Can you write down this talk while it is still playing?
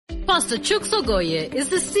Pastor Chooks Ogoye is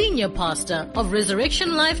the senior pastor of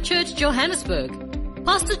Resurrection Life Church, Johannesburg.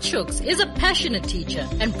 Pastor Chooks is a passionate teacher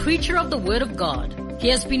and preacher of the Word of God. He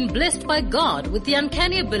has been blessed by God with the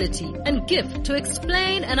uncanny ability and gift to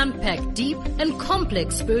explain and unpack deep and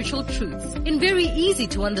complex spiritual truths in very easy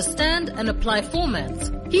to understand and apply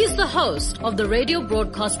formats. He is the host of the radio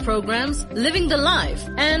broadcast programs Living the Life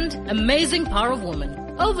and Amazing Power of Woman.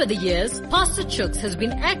 Over the years, Pastor Chooks has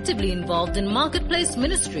been actively involved in marketplace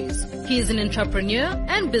ministries. He is an entrepreneur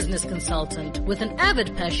and business consultant with an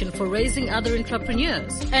avid passion for raising other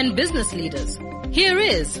entrepreneurs and business leaders. Here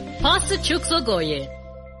is Pastor Chooks Ogoye.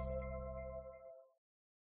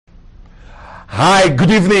 Hi,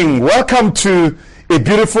 good evening. Welcome to a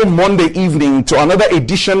beautiful Monday evening to another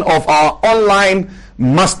edition of our online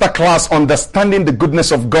masterclass, Understanding the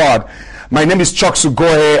Goodness of God. My name is Chooks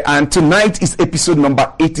Ogoye, and tonight is episode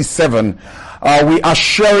number 87. We are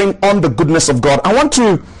sharing on the goodness of God. I want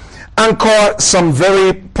to anchor some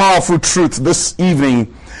very powerful truth this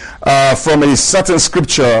evening from a certain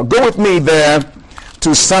scripture. Go with me there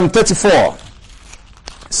to Psalm 34.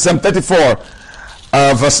 Psalm 34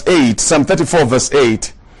 verse 8. Psalm 34 verse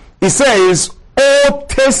 8. It says, "Oh,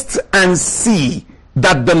 taste and see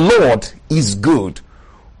that the Lord is good.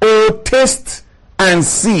 Oh, taste and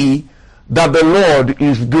see that the Lord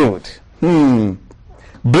is good."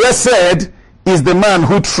 Blessed is the man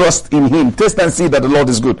who trusts in him. Taste and see that the Lord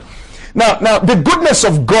is good. Now, the goodness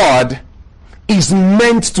of God is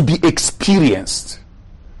meant to be experienced.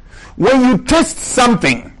 When you taste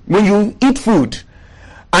something, when you eat food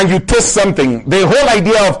and you taste something, the whole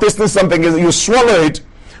idea of tasting something is you swallow it.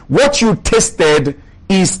 What you tasted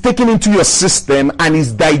is taken into your system and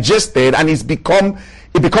is digested, and it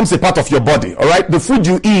becomes a part of your body. All right, the food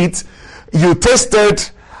you eat, you taste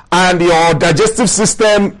it, and your digestive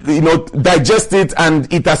system, digests it,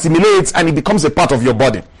 and it assimilates, and it becomes a part of your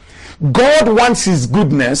body. God wants His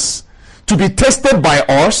goodness to be tasted by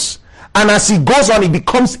us, and as He goes on, it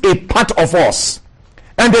becomes a part of us.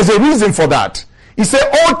 And there's a reason for that. He said,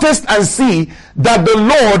 "Oh, taste and see that the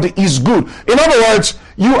Lord is good." In other words,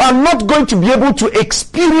 you are not going to be able to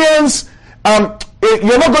experience,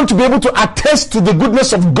 you're not going to be able to attest to the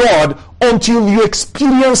goodness of God until you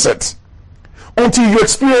experience it. Until you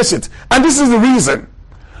experience it. And this is the reason.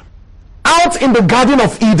 Out in the Garden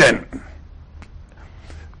of Eden,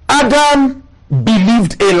 Adam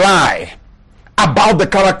believed a lie about the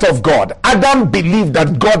character of God. Adam believed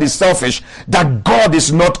that God is selfish, that God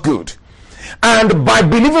is not good. And by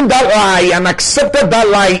believing that lie and accepted that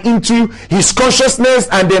lie into his consciousness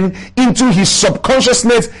and then into his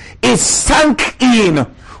subconsciousness, it sank in.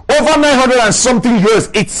 Over 900 and something years,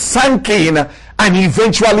 it sank in, and he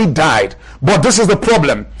eventually died. But this is the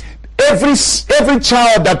problem. Every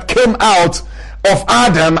child that came out of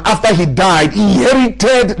Adam after he died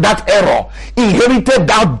inherited that error, inherited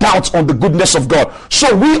that doubt on the goodness of God.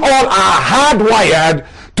 So we all are hardwired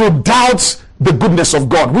to doubt the goodness of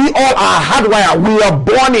God. We all are hardwired. We are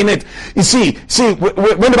born in it. You see,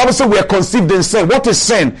 when the Bible says we are conceived in sin, what is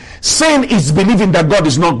sin? Sin is believing that God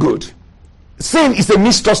is not good. Sin is a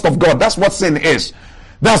mistrust of God. That's what sin is.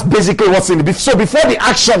 That's basically what sin is. So before the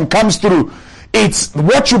action comes through, it's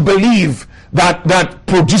what you believe that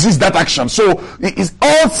produces that action. So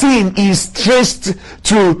all sin is traced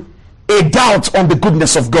to a doubt on the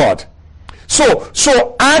goodness of God.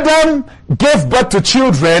 So Adam gave birth to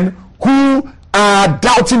children who are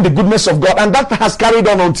doubting the goodness of God, and that has carried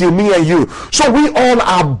on until me and you. So we all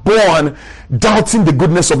are born doubting the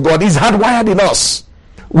goodness of God. It's hardwired in us.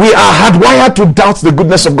 We are hardwired to doubt the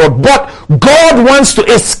goodness of God, but God wants to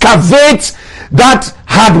excavate that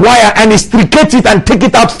hardwire and extricate it and take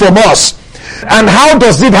it out from us. And how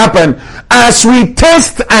does it happen? As we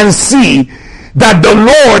taste and see that the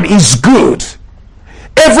Lord is good.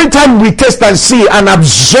 Every time we taste and see and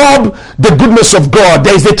absorb the goodness of God,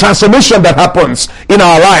 there is a transformation that happens in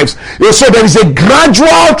our lives. So there is a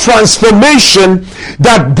gradual transformation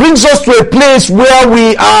that brings us to a place where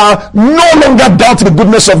we are no longer doubting the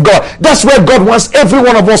goodness of God. That's where God wants every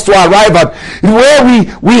one of us to arrive at, where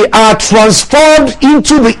we are transformed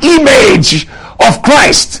into the image of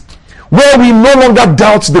Christ, where we no longer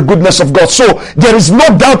doubt the goodness of God. So there is no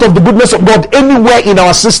doubt of the goodness of God anywhere in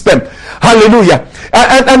our system. Hallelujah.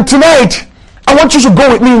 And tonight, I want you to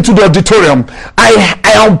go with me into the auditorium. I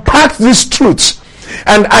unpacked these truths.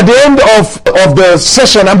 And at the end of the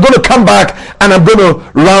session, I'm going to come back and I'm going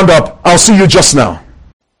to round up. I'll see you just now.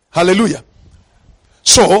 Hallelujah.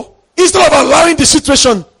 So, instead of allowing the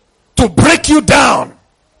situation to break you down,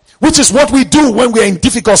 which is what we do when we are in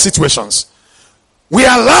difficult situations, we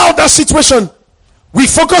allow that situation, we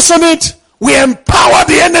focus on it, we empower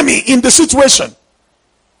the enemy in the situation.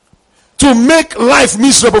 to make life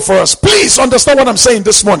miserable for us. Please understand what I'm saying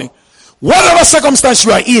this morning. Whatever circumstance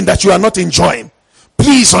you are in that you are not enjoying,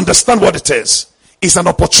 please understand what it is. It's an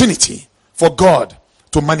opportunity for God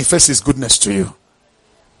to manifest his goodness to you.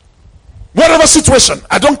 Whatever situation,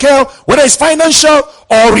 I don't care whether it's financial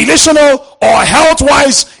or relational or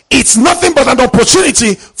health-wise, it's nothing but an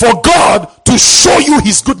opportunity for God to show you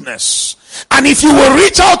his goodness. And if you will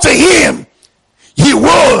reach out to him, he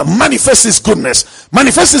will manifest his goodness.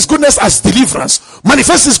 Manifest his goodness as deliverance.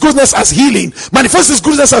 Manifest his goodness as healing. Manifest his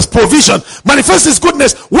goodness as provision. Manifest his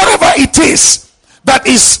goodness, whatever it is that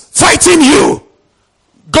is fighting you.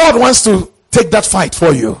 God wants to take that fight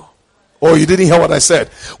for you. Oh, you didn't hear what I said.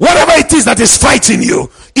 Whatever it is that is fighting you,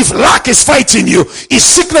 if lack is fighting you, if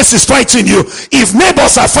sickness is fighting you, if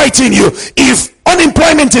neighbors are fighting you, if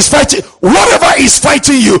unemployment is fighting, whatever is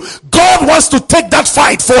fighting you, God wants to take that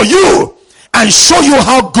fight for you and show you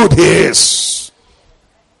how good he is.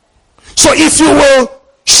 So if you will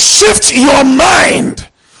shift your mind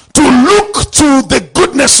to look to the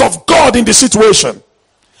goodness of God in the situation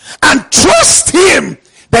and trust him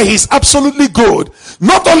that he's absolutely good,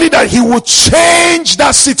 not only that he will change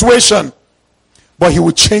that situation, but he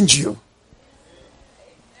will change you.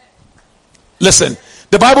 Listen,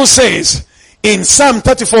 the Bible says in Psalm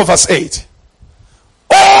 34 verse 8,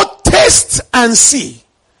 "Oh, taste and see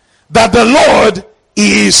that the Lord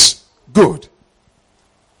is good."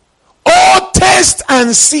 Oh, taste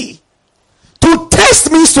and see. To taste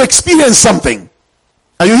means to experience something.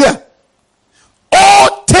 Are you here?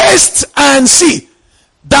 Oh, taste and see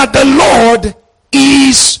that the Lord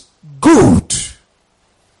is good.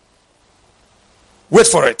 Wait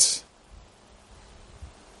for it.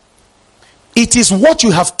 It is what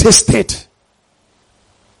you have tasted,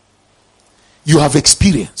 you have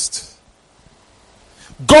experienced.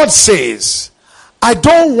 God says, I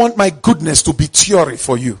don't want my goodness to be theory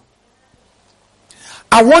for you.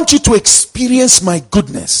 I want you to experience my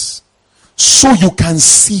goodness so you can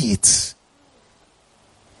see it.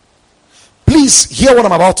 Please hear what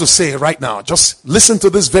I'm about to say right now. Just listen to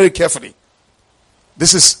this very carefully.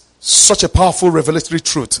 This is such a powerful revelatory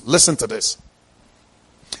truth. Listen to this.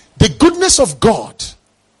 The goodness of God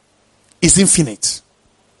is infinite.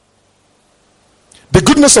 The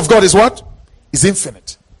goodness of God is what? Is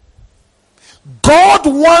infinite. God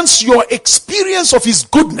wants your experience of his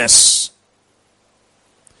goodness.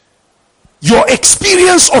 Your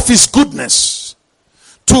experience of his goodness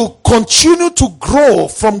to continue to grow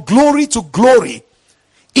from glory to glory,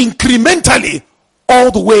 incrementally, all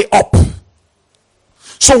the way up.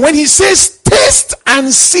 So when he says taste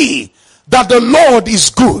and see that the Lord is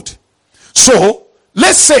good, so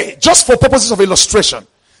let's say, just for purposes of illustration,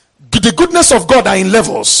 the goodness of God are in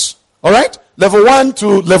levels. All right, level 1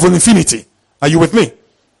 to level infinity. Are you with me?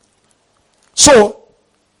 So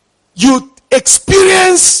you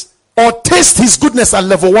experience or taste his goodness at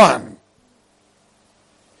level 1,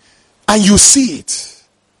 and you see it.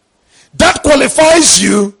 That qualifies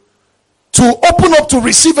you to open up to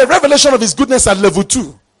receive a revelation of his goodness at level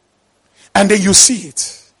 2, and then you see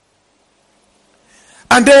it.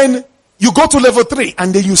 And then you go to level 3,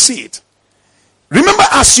 and then you see it. Remember,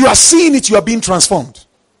 as you are seeing it, you are being transformed.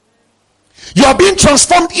 You are being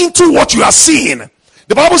transformed into what you are seeing.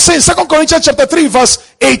 The Bible says in 2 Corinthians chapter 3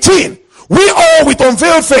 verse 18, we all with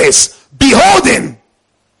unveiled face, beholding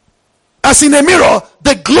as in a mirror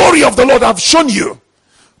the glory of the Lord, have shown you.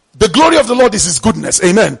 The glory of the Lord is his goodness.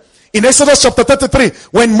 Amen. In Exodus chapter 33,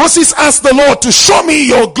 when Moses asked the Lord to show me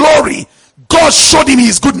your glory, God showed him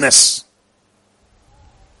his goodness.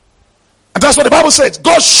 And that's what the Bible says.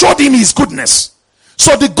 God showed him his goodness.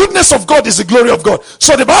 So the goodness of God is the glory of God.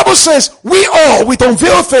 So the Bible says we all with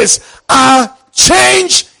unveiled face are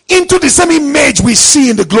changed into the same image we see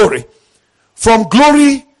in the glory. From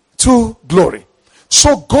glory to glory.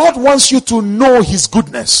 So God wants you to know his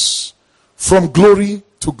goodness. From glory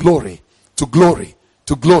to glory to glory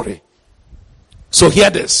to glory. So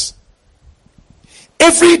hear this.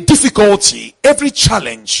 Every difficulty, every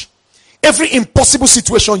challenge, every impossible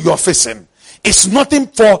situation you are facing is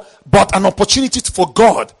nothing but an opportunity for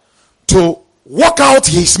God to work out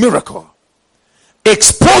his miracle,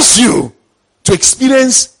 expose you to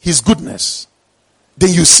experience his goodness.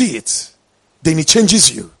 Then you see it. Then he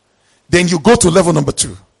changes you. Then you go to level number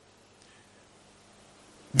 2.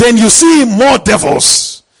 Then you see more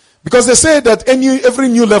devils, because they say that every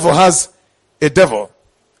new level has a devil.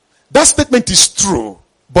 That statement is true,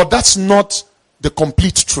 but that's not the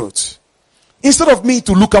complete truth. Instead of me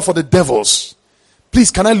to look out for the devils,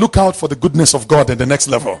 please, can I look out for the goodness of God at the next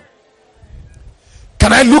level?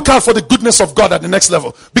 Can I look out for the goodness of God at the next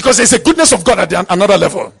level? Because there's a goodness of God at another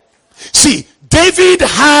level. See, David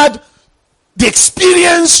had the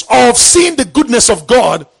experience of seeing the goodness of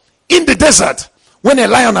God in the desert when a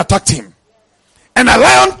lion attacked him. And a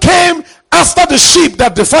lion came after the sheep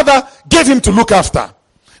that the father gave him to look after.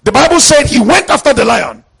 The Bible said he went after the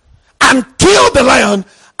lion and killed the lion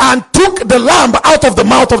and took the lamb out of the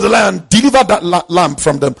mouth of the lion, delivered that lamb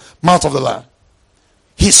from the mouth of the lion.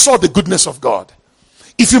 He saw the goodness of God.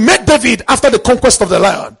 If you met David after the conquest of the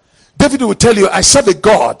lion, David will tell you, I serve a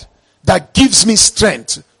God that gives me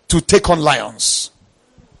strength to take on lions.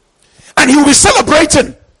 And he will be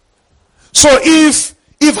celebrating. So if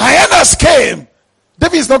hyenas came,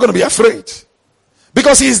 David is not going to be afraid,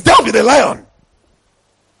 because he is dealt with a lion.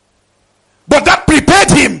 But that prepared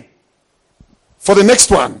him for the next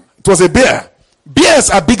one. It was a bear. Bears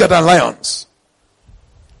are bigger than lions.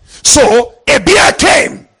 So a bear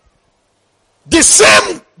came. The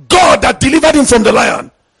same God that delivered him from the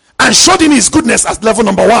lion and showed him his goodness as level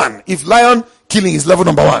number 1. If lion killing is level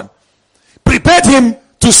number 1, prepared him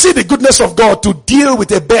to see the goodness of God to deal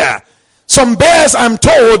with a bear. Some bears, I'm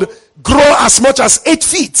told, grow as much as 8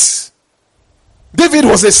 feet. David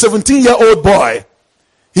was a 17-year-old boy.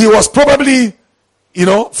 He was probably,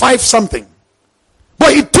 5 something.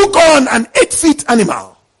 But he took on an 8-foot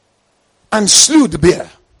animal and slew the bear.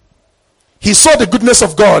 He saw the goodness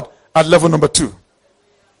of God at level number 2.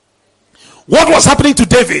 What was happening to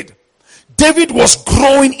David? David was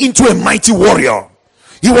growing into a mighty warrior.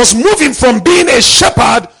 He was moving from being a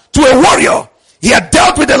shepherd to a warrior. He had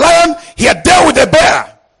dealt with a lion. He had dealt with a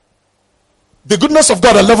bear. The goodness of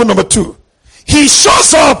God at level number 2. He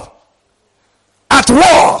shows up at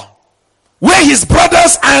war where his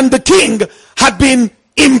brothers and the king had been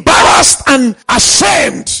embarrassed and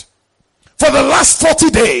ashamed for the last 40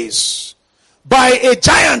 days by a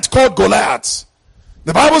giant called Goliath.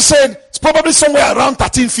 The Bible said it's probably somewhere around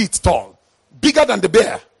 13 feet tall, bigger than the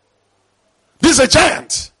bear. This is a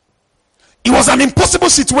giant. It was an impossible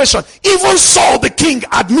situation. Even Saul the king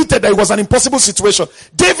admitted that it was an impossible situation.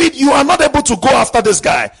 David, you are not able to go after this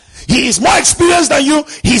guy. He is more experienced than you.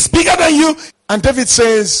 He's bigger than you. And David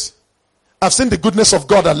says, I've seen the goodness of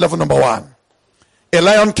God at level number 1. A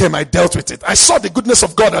lion came, I dealt with it. I saw the goodness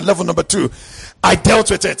of God at level number 2. I dealt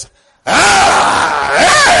with it. Hey!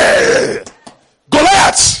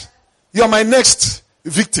 Goliath, you are my next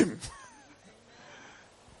victim.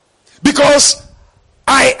 Because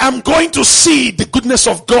I am going to see the goodness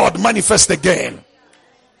of God manifest again.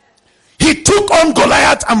 He took on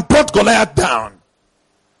Goliath and brought Goliath down.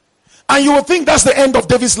 And you will think that's the end of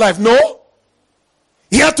David's life. No.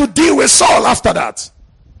 He had to deal with Saul after that.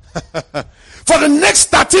 For the next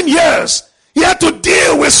 13 years, he had to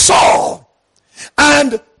deal with Saul.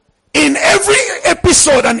 And in every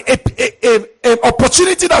episode and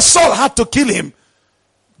opportunity that Saul had to kill him,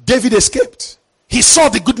 David escaped. He saw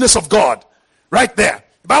the goodness of God right there.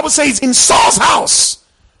 The Bible says in Saul's house,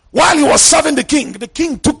 while he was serving the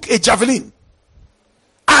king took a javelin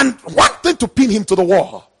and wanted to pin him to the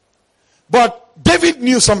wall. But David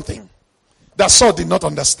knew something that Saul did not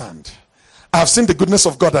understand. I have seen the goodness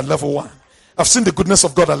of God at level 1. I've seen the goodness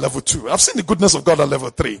of God at level 2. I've seen the goodness of God at level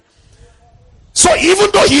 3. So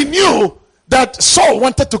even though he knew that Saul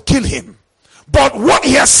wanted to kill him, but what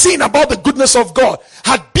he has seen about the goodness of God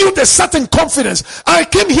had built a certain confidence. I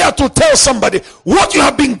came here to tell somebody what you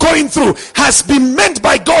have been going through has been meant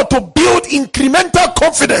by God to build incremental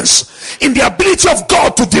confidence in the ability of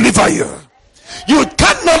God to deliver you. You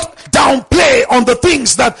cannot downplay on the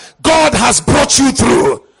things that God has brought you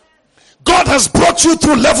through. God has brought you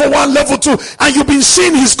through level 1, level 2, and you've been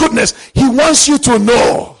seeing his goodness. He wants you to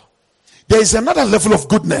know there is another level of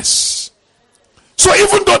goodness. So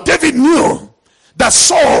even though David knew that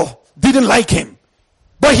Saul didn't like him,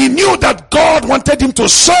 but he knew that God wanted him to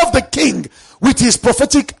serve the king with his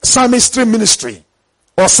prophetic psalmistry ministry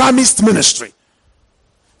or psalmist ministry.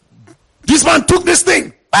 This man took this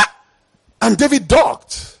thing and David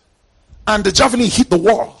ducked and the javelin hit the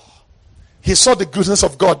wall. He saw the goodness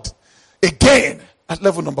of God again at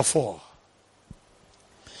level number 4.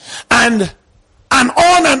 And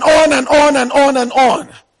on and on and on and on and on.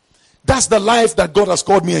 That's the life that God has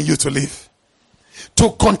called me and you to live.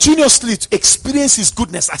 To continuously experience his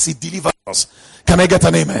goodness as he delivers us. Can I get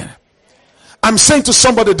an amen? I'm saying to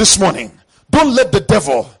somebody this morning, don't let the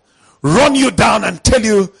devil run you down and tell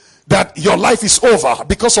you that your life is over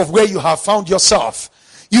because of where you have found yourself.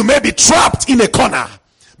 You may be trapped in a corner,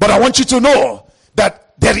 but I want you to know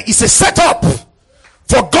that there is a setup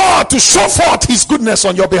for God to show forth his goodness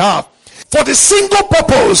on your behalf for the single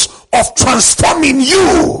purpose of transforming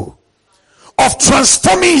you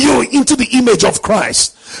into the image of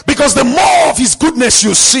Christ. Because the more of his goodness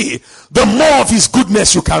you see, the more of his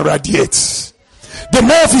goodness you can radiate. the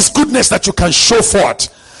more of his goodness that you can show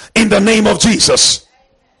forth in the name of Jesus.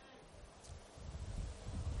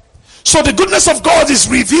 So the goodness of God is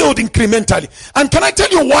revealed incrementally. And can I tell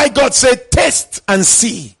you why God said taste and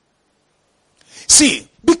see? See,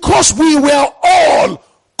 because we were all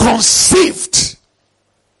conceived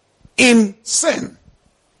in sin.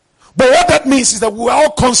 But what that means is that we were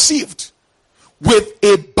all conceived with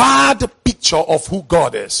a bad picture of who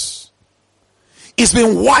God is. It's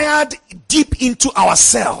been wired deep into our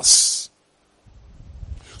cells.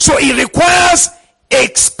 So it requires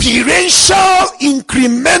experiential,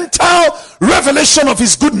 incremental revelation of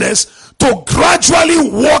his goodness to gradually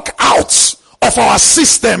walk out of our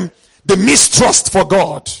system the mistrust for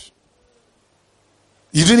God.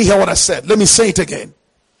 You didn't hear what I said. Let me say it again.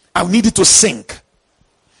 I need it to sink.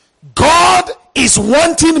 God is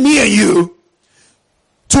wanting me and you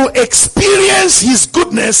to experience his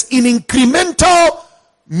goodness in incremental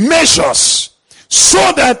measures, so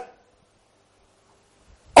that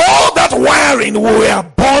all that wiring we were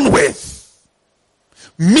born with,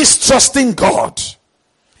 mistrusting God,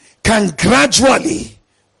 can gradually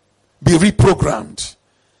be reprogrammed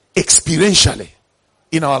experientially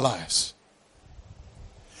in our lives.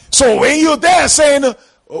 So when you're there saying,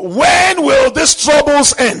 when will these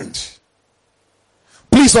troubles end?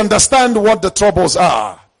 Please understand what the troubles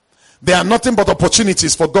are. They are nothing but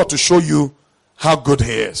opportunities for God to show you how good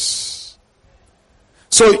he is.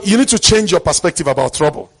 So you need to change your perspective about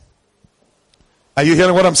trouble. Are you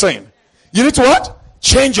hearing what I'm saying? You need to what?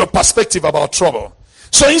 Change your perspective about trouble.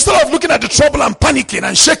 So instead of looking at the trouble and panicking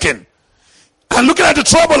and shaking, and looking at the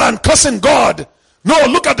trouble and cursing God, no,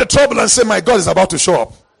 look at the trouble and say, my God is about to show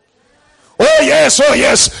up. Oh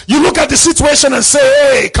yes. You look at the situation and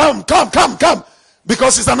say, hey, come.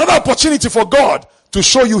 Because it's another opportunity for God to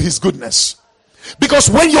show you his goodness. Because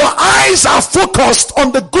when your eyes are focused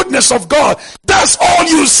on the goodness of God, that's all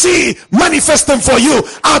you see manifesting for you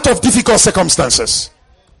out of difficult circumstances.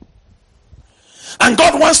 And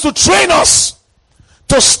God wants to train us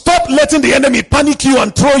to stop letting the enemy panic you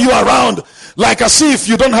and throw you around like as if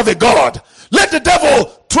you don't have a God. Let the devil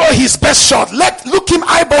throw his best shot. Look him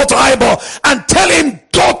eyeball to eyeball and tell him,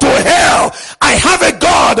 go to hell. I have a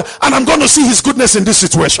God and I'm going to see his goodness in this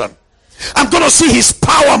situation. I'm going to see his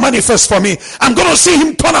power manifest for me. I'm going to see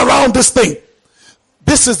him turn around this thing.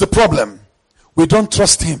 This is the problem. We don't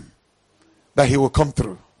trust him that he will come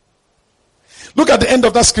through. Look at the end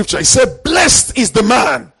of that scripture. It said, blessed is the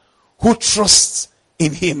man who trusts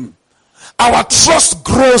in him. Our trust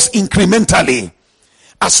grows incrementally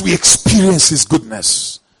as we experience his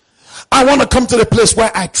goodness. I want to come to the place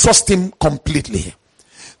where I trust him completely.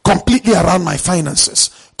 Completely around my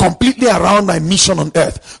finances. Completely around my mission on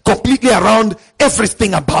earth. Completely around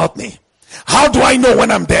everything about me. How do I know when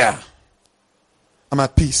I'm there? I'm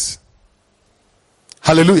at peace.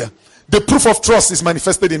 Hallelujah. The proof of trust is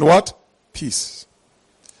manifested in what? Peace.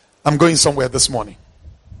 I'm going somewhere this morning.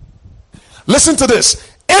 Listen to this.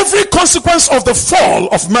 Every consequence of the fall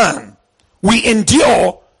of man we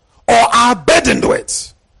endure or are burdened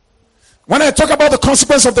with. When I talk about the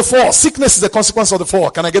consequence of the fall, sickness is the consequence of the fall.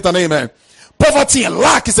 Can I get an amen? Poverty and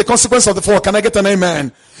lack is the consequence of the fall. Can I get an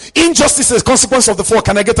amen? Injustice is the consequence of the fall.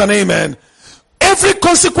 Can I get an amen? Every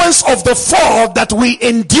consequence of the fall that we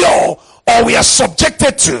endure or we are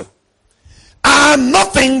subjected to are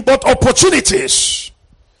nothing but opportunities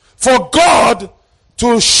for God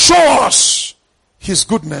to show us his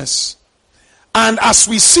goodness. And as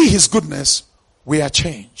we see his goodness, we are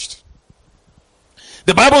changed.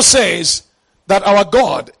 The Bible says that our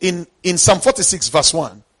God in Psalm 46 verse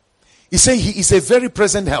 1, he says he is a very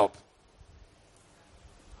present help.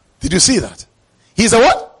 Did you see that? He's a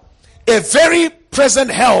what? A very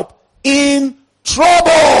present help in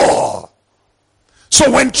trouble.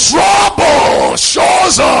 So when trouble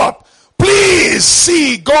shows up, please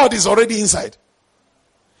see God is already inside.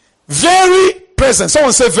 Very present.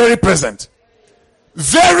 Someone say very present.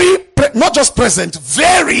 Not just present,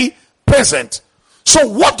 very present. So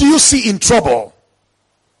what do you see in trouble?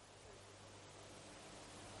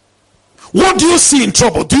 What do you see in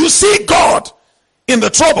trouble? Do you see God in the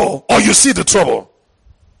trouble, or you see the trouble?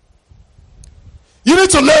 You need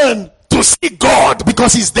to learn to see God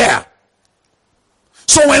because he's there.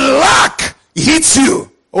 So when lack hits you,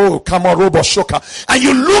 oh, come on, Robo Shoka, and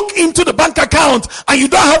you look into the bank account and you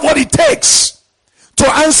don't have what it takes to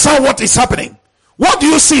answer what is happening, what do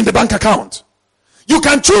you see in the bank account? You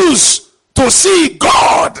can choose to see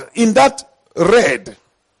God in that red,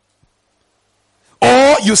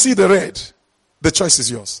 or you see the red. The choice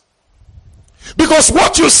is yours. Because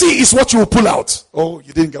what you see is what you will pull out. Oh,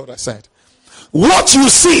 you didn't get what I said. What you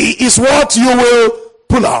see is what you will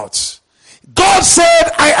pull out. God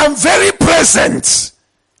said, I am very present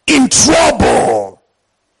in trouble.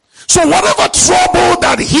 So whatever trouble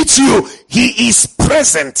that hits you, he is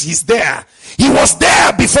present. He's there. He was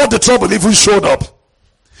there before the trouble even showed up.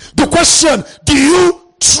 The question, do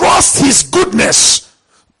you trust his goodness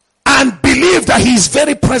and believe that he is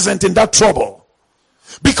very present in that trouble?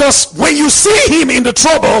 Because when you see him in the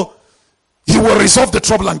trouble, he will resolve the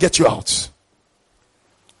trouble and get you out.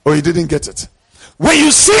 Or you didn't get it. When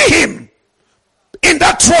you see him in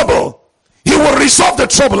that trouble, he will resolve the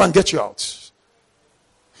trouble and get you out.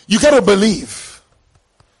 You got to believe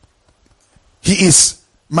he is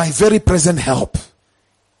my very present help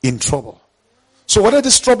in trouble. So whether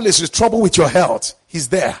this trouble is trouble with your health, he's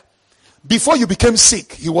there. Before you became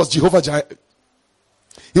sick, he was Jehovah Jireh.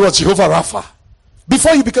 He was Jehovah Rapha.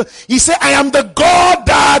 Before you became, he said, I am the God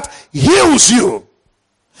that heals you.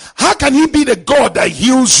 How can he be the God that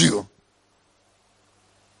heals you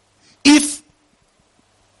if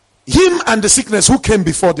him and the sickness, who came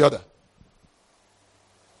before the other?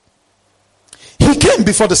 He came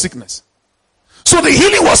before the sickness. So the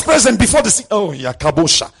healing was present before the sickness. Oh,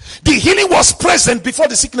 Yakabosha. The healing was present before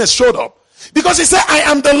the sickness showed up. Because he said, I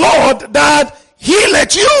am the Lord that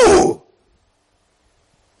healeth you.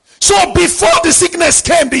 So before the sickness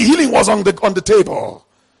came, the healing was on the table.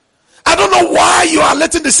 I don't know why you are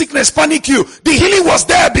letting the sickness panic you. The healing was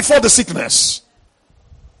there before the sickness.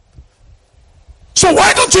 So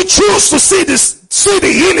why don't you choose to see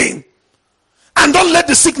the healing and don't let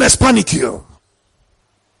the sickness panic you?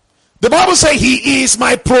 The Bible says he is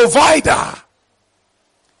my provider.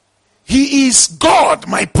 He is God,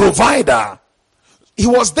 my provider. He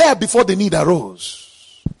was there before the need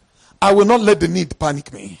arose. I will not let the need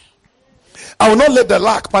panic me. I will not let the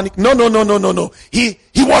lack panic. No. He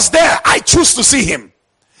was there. I choose to see him.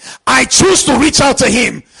 I choose to reach out to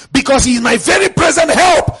him because he is my very present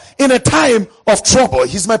help in a time of trouble.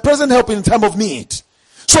 He's my present help in a time of need.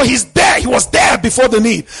 So he's there. He was there before the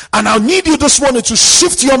need. And I'll need you this morning to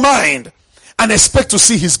shift your mind and expect to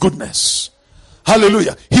see his goodness.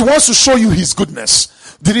 Hallelujah. He wants to show you his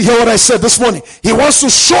goodness. Did you hear what I said this morning? He wants to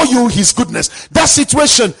show you his goodness. That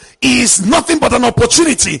situation is nothing but an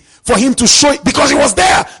opportunity for him to show it, because he was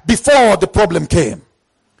there before the problem came.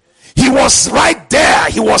 He was right there.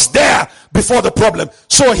 He was there before the problem.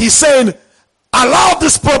 So he's saying, allow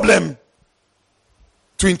this problem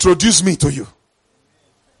to introduce me to you.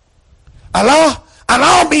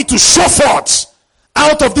 Allow me to show forth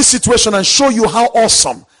out of this situation and show you how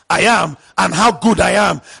awesome I am and how good I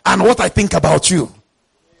am and what I think about you.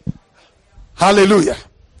 Hallelujah.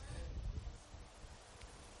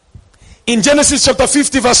 In Genesis chapter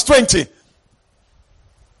 50 verse 20,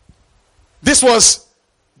 this was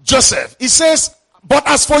Joseph. He says, but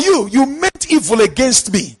as for you, you meant evil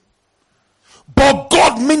against me, but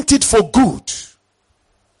God meant it for good.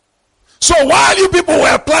 So while you people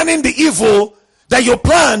were planning the evil that you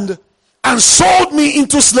planned and sold me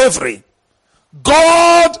into slavery,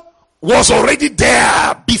 God was already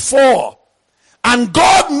there before. And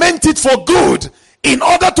God meant it for good in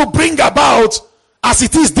order to bring about, as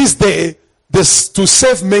it is this day, to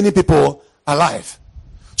save many people alive.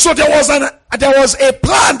 So there was a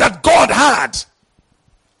plan that God had.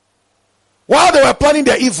 While they were planning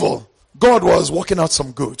their evil, God was working out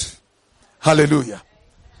some good. Hallelujah.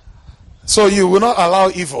 So you will not allow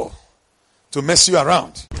evil to mess you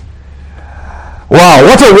around. Wow,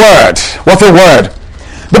 what a word. What a word.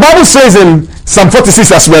 The Bible says in Psalm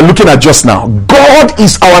 46, as we're looking at just now, God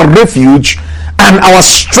is our refuge and our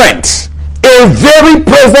strength, a very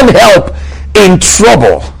present help in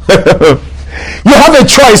trouble. You have a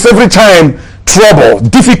choice every time trouble,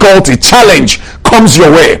 difficulty, challenge comes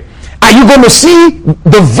your way. Are you going to see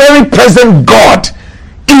the very present God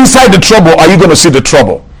inside the trouble? Are you going to see the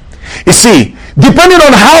trouble? You see, depending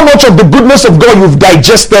on how much of the goodness of God you've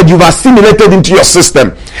digested, you've assimilated into your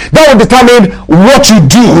system, that will determine what you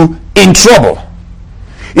do in trouble.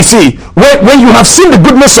 You see, when you have seen the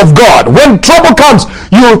goodness of God, when trouble comes,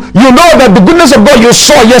 you know that the goodness of God you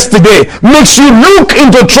saw yesterday makes you look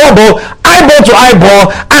into trouble eyeball to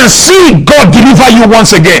eyeball and see God deliver you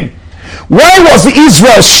once again. Why was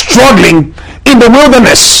Israel struggling in the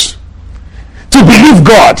wilderness to believe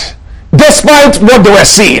God despite what they were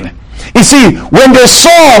seeing? You see, when they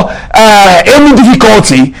saw any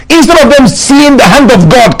difficulty, instead of them seeing the hand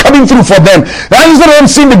of God coming through for them, instead of them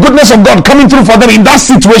seeing the goodness of God coming through for them in that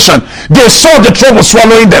situation, they saw the trouble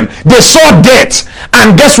swallowing them. They saw death,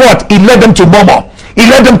 and guess what? It led them to murmur.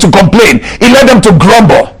 It led them to complain. It led them to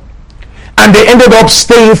grumble. And they ended up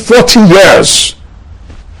staying 40 years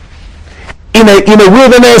in a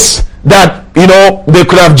wilderness that, they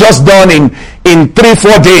could have just done in in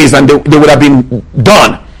 3-4 days and they would have been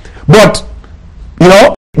done. But,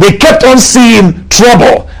 they kept on seeing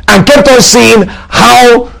trouble and kept on seeing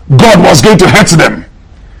how God was going to hurt them.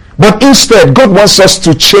 But instead, God wants us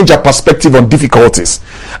to change our perspective on difficulties.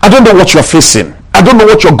 I don't know what you're facing. I don't know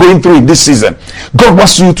what you're going through in this season. God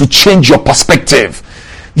wants you to change your perspective.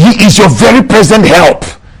 He is your very present help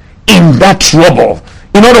in that trouble.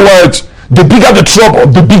 In other words, the bigger the trouble,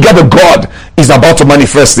 the bigger the God is about to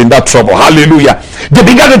manifest in that trouble. Hallelujah. The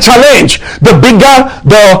bigger the challenge, the bigger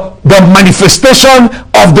the manifestation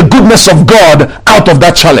of the goodness of God out of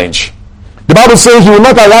that challenge. The Bible says He will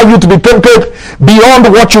not allow you to be tempted beyond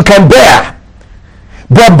what you can bear.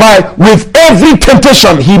 But with every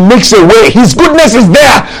temptation, He makes a way. His goodness is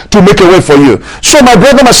there to make a way for you. So my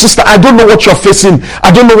brother, my sister, I don't know what you're facing.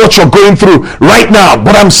 I don't know what you're going through right now.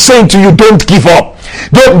 But I'm saying to you, don't give up.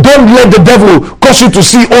 Don't let the devil cause you to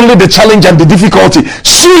see only the challenge and the difficulty.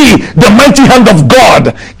 See the mighty hand of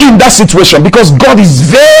God in that situation, because God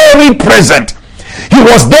is very present. He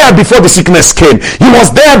was there before the sickness came. He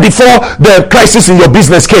was there before the crisis in your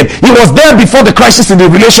business came. He was there before the crisis in the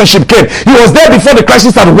relationship came. He was there before the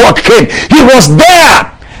crisis at work came. He was there,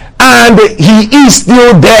 and He is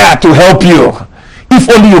still there to help you. If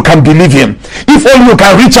only you can believe Him. If only you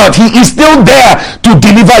can reach out. He is still there to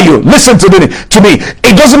deliver you. Listen to me.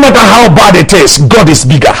 It doesn't matter how bad it is. God is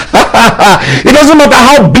bigger. It doesn't matter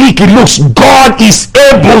how bleak it looks. God is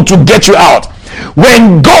able to get you out.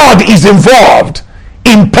 When God is involved,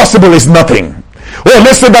 impossible is nothing. Oh,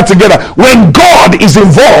 let's say that together. When God is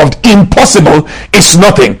involved, impossible is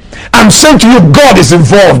nothing. I'm saying to you, God is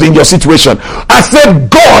involved in your situation. I said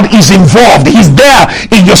God is involved. He's there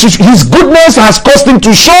in your situation. His goodness has caused Him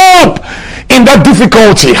to show up in that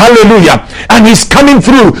difficulty. Hallelujah. And He's coming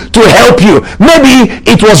through to help you. Maybe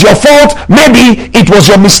it was your fault. Maybe it was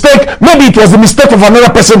your mistake. Maybe it was the mistake of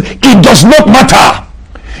another person. It does not matter.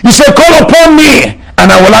 You say, call upon me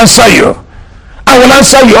and I will answer you. I will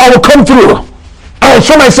answer you. I will come through. I will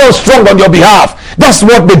show myself strong on your behalf. That's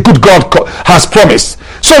what the good God has promised.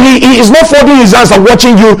 So he is not folding His hands and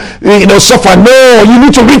watching you, suffer. No, you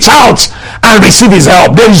need to reach out and receive His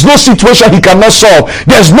help. There is no situation He cannot solve.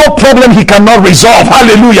 There's no problem He cannot resolve.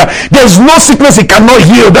 Hallelujah. There's no sickness He cannot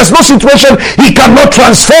heal. There's no situation He cannot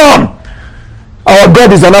transform. Our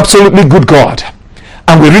God is an absolutely good God,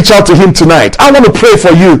 and we reach out to Him tonight. I want to pray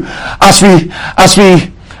for you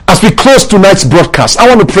as we close tonight's broadcast. I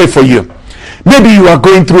want to pray for you. Maybe you are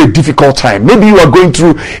going through a difficult time. Maybe you are going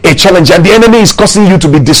through a challenge and the enemy is causing you to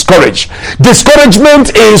be discouraged.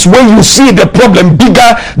 Discouragement is when you see the problem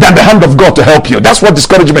bigger than the hand of God to help you. That's what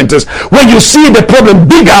discouragement is. When you see the problem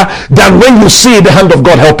bigger than when you see the hand of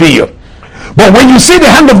God helping you. But when you see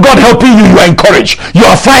the hand of God helping you, you are encouraged. You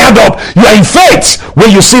are fired up. You are in faith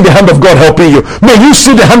when you see the hand of God helping you. May you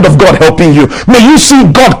see the hand of God helping you. May you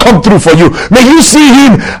see God come through for you. May you see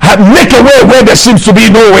Him make a way where there seems to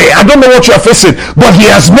be no way. I don't know what you are facing, but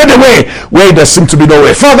He has made a way where there seems to be no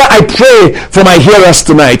way. Father, I pray for my hearers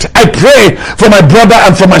tonight. I pray for my brother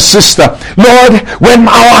and for my sister. Lord, when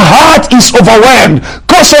our heart is overwhelmed,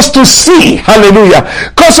 cause us to see. Hallelujah.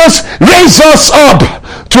 Raise us up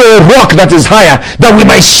to a rock that is higher, that we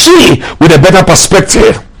might see with a better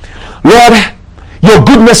perspective. Lord, your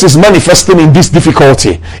goodness is manifesting in this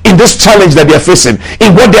difficulty, in this challenge that they are facing,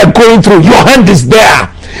 in what they are going through. Your hand is there.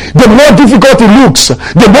 The more difficult it looks,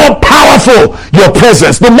 the more powerful your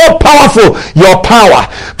presence, the more powerful your power,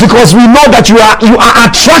 because we know that you are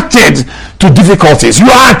attracted to difficulties. You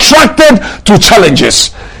are attracted to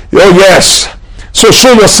challenges. Oh yes. So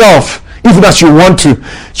show yourself. Even as you want to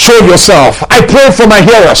show yourself. I pray for my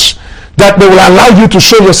hearers that they will allow you to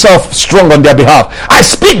show yourself strong on their behalf. I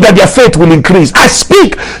speak that their faith will increase. I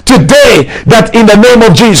speak today that in the name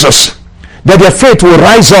of Jesus, that their faith will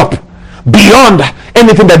rise up beyond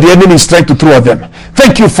anything that the enemy is trying to throw at them.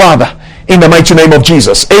 Thank you, Father, in the mighty name of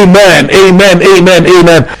Jesus. Amen, amen, amen,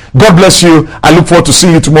 amen. God bless you. I look forward to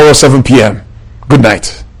seeing you tomorrow 7 p.m. Good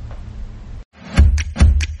night.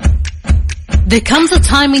 There comes a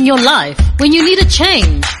time in your life when you need a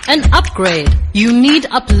change, an upgrade. You need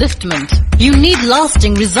upliftment. You need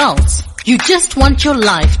lasting results. You just want your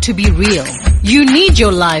life to be real. You need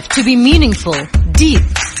your life to be meaningful, deep,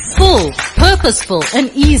 full, purposeful, and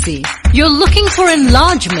easy. You're looking for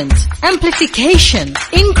enlargement, amplification,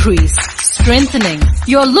 increase, strengthening.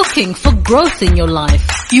 You're looking for growth in your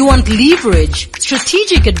life. You want leverage,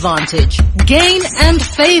 strategic advantage, gain and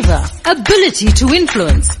favor, ability to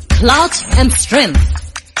influence, clout and strength.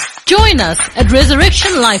 Join us at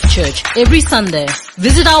Resurrection Life Church every Sunday.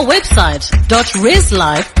 Visit our website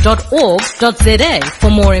 .reslife.org.za for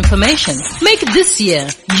more information. Make this year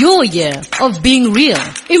your year of being real.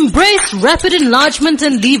 Embrace rapid enlargement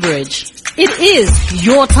and leverage. It is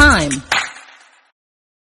your time.